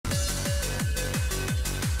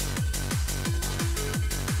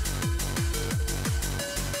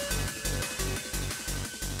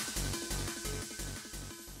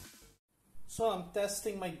So I'm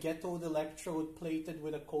testing my ghetto electrode plated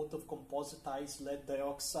with a coat of compositized lead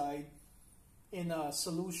dioxide in a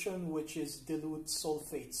solution which is dilute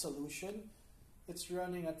sulfate solution. It's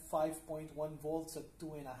running at 5.1 volts at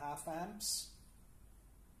 2.5 amps.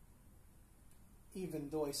 Even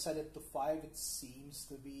though I set it to 5, it seems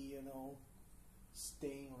to be,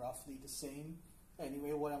 staying roughly the same.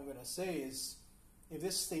 Anyway, what I'm going to say is, if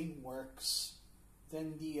this thing works,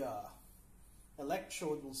 then the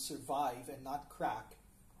electrode will survive and not crack.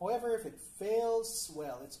 However, if it fails,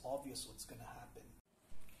 well, it's obvious what's going to happen.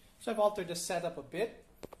 So I've altered the setup a bit.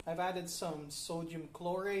 I've added some sodium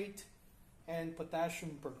chlorate and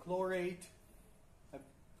potassium perchlorate. I've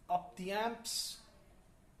upped the amps.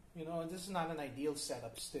 This is not an ideal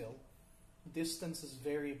setup still. Distance is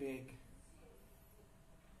very big.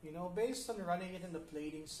 Based on running it in the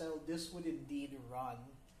plating cell, this would indeed run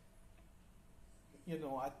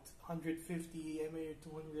at 150 mA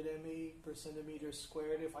or 200 mA per centimeter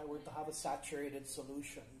squared if I were to have a saturated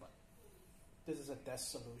solution, but this is a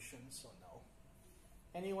test solution, so no.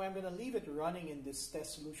 Anyway, I'm going to leave it running in this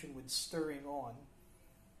test solution with stirring on,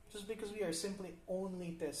 just because we are simply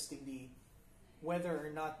only testing whether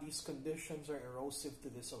or not these conditions are erosive to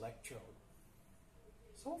this electrode.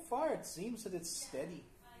 So far, it seems that it's steady.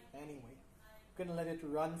 Anyway, I'm going to let it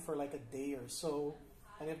run for like a day or so.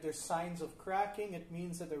 And if there's signs of cracking, it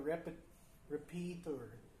means that a repeat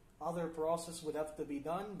or other process would have to be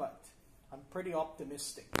done, but I'm pretty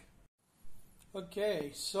optimistic.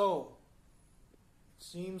 Okay, so it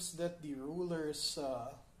seems that the ruler's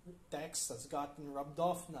text has gotten rubbed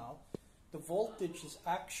off now. The voltage is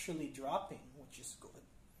actually dropping, which is good.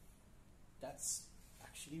 That's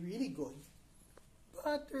actually really good.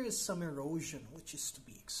 But there is some erosion, which is to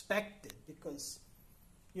be expected because,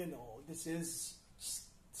 this is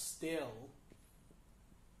still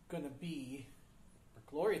going to be a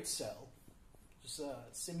perchlorate cell, just a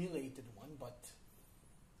simulated one, but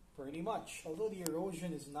pretty much. Although the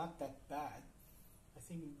erosion is not that bad, I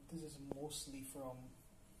think this is mostly from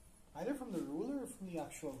either from the ruler or from the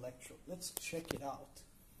actual electrode. Let's check it out.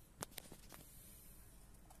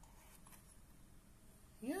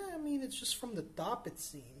 Yeah, it's just from the top, it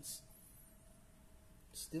seems.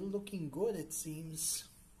 Still looking good, it seems.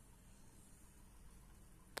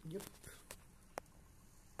 Yep.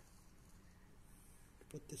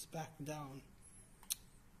 Put this back down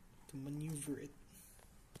to maneuver it.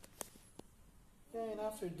 Yeah, and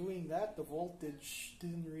after doing that, the voltage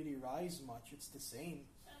didn't really rise much. It's the same,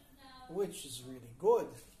 which is really good,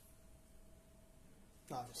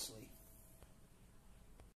 honestly.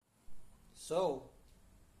 So,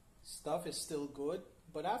 stuff is still good,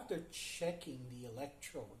 but after checking the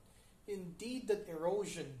electrode, indeed that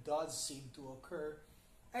erosion does seem to occur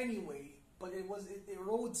anyway, but it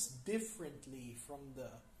erodes differently from the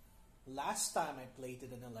last time I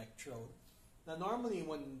plated an electrode. Now normally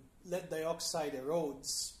when lead dioxide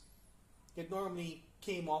erodes, it normally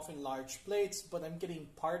came off in large plates, but I'm getting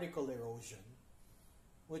particle erosion,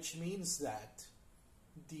 which means that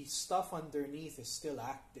the stuff underneath is still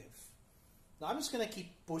active. Now I'm just going to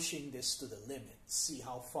keep pushing this to the limit, see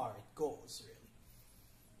how far it goes, really.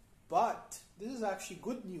 But this is actually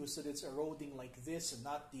good news that it's eroding like this and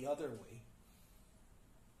not the other way,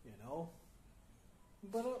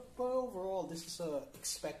 But overall, this is an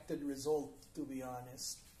expected result, to be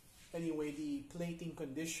honest. Anyway, the plating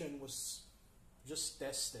condition was just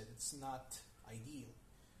tested. It's not ideal.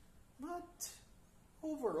 But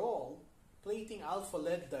overall, plating alpha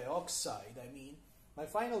lead dioxide, my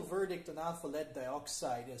final verdict on alpha lead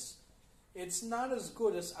dioxide is it's not as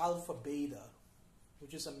good as alpha beta,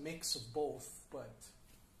 which is a mix of both, but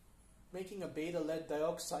making a beta lead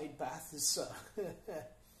dioxide bath is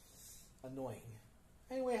annoying.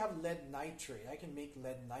 Anyway, I have lead nitrate. I can make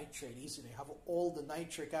lead nitrate easily. I have all the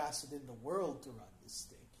nitric acid in the world to run this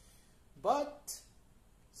thing.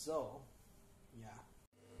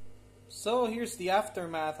 So here's the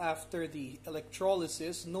aftermath after the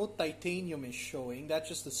electrolysis. No titanium is showing. That's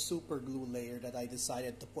just the super glue layer that I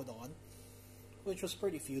decided to put on, which was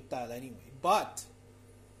pretty futile anyway. But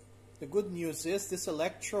the good news is this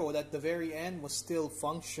electrode at the very end was still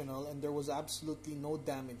functional and there was absolutely no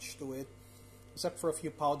damage to it, except for a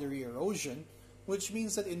few powdery erosion, which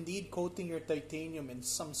means that indeed coating your titanium in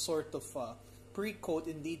some sort of pre-coat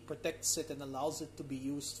indeed protects it and allows it to be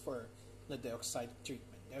used for lead dioxide treatment.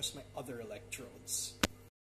 There's my other electrodes.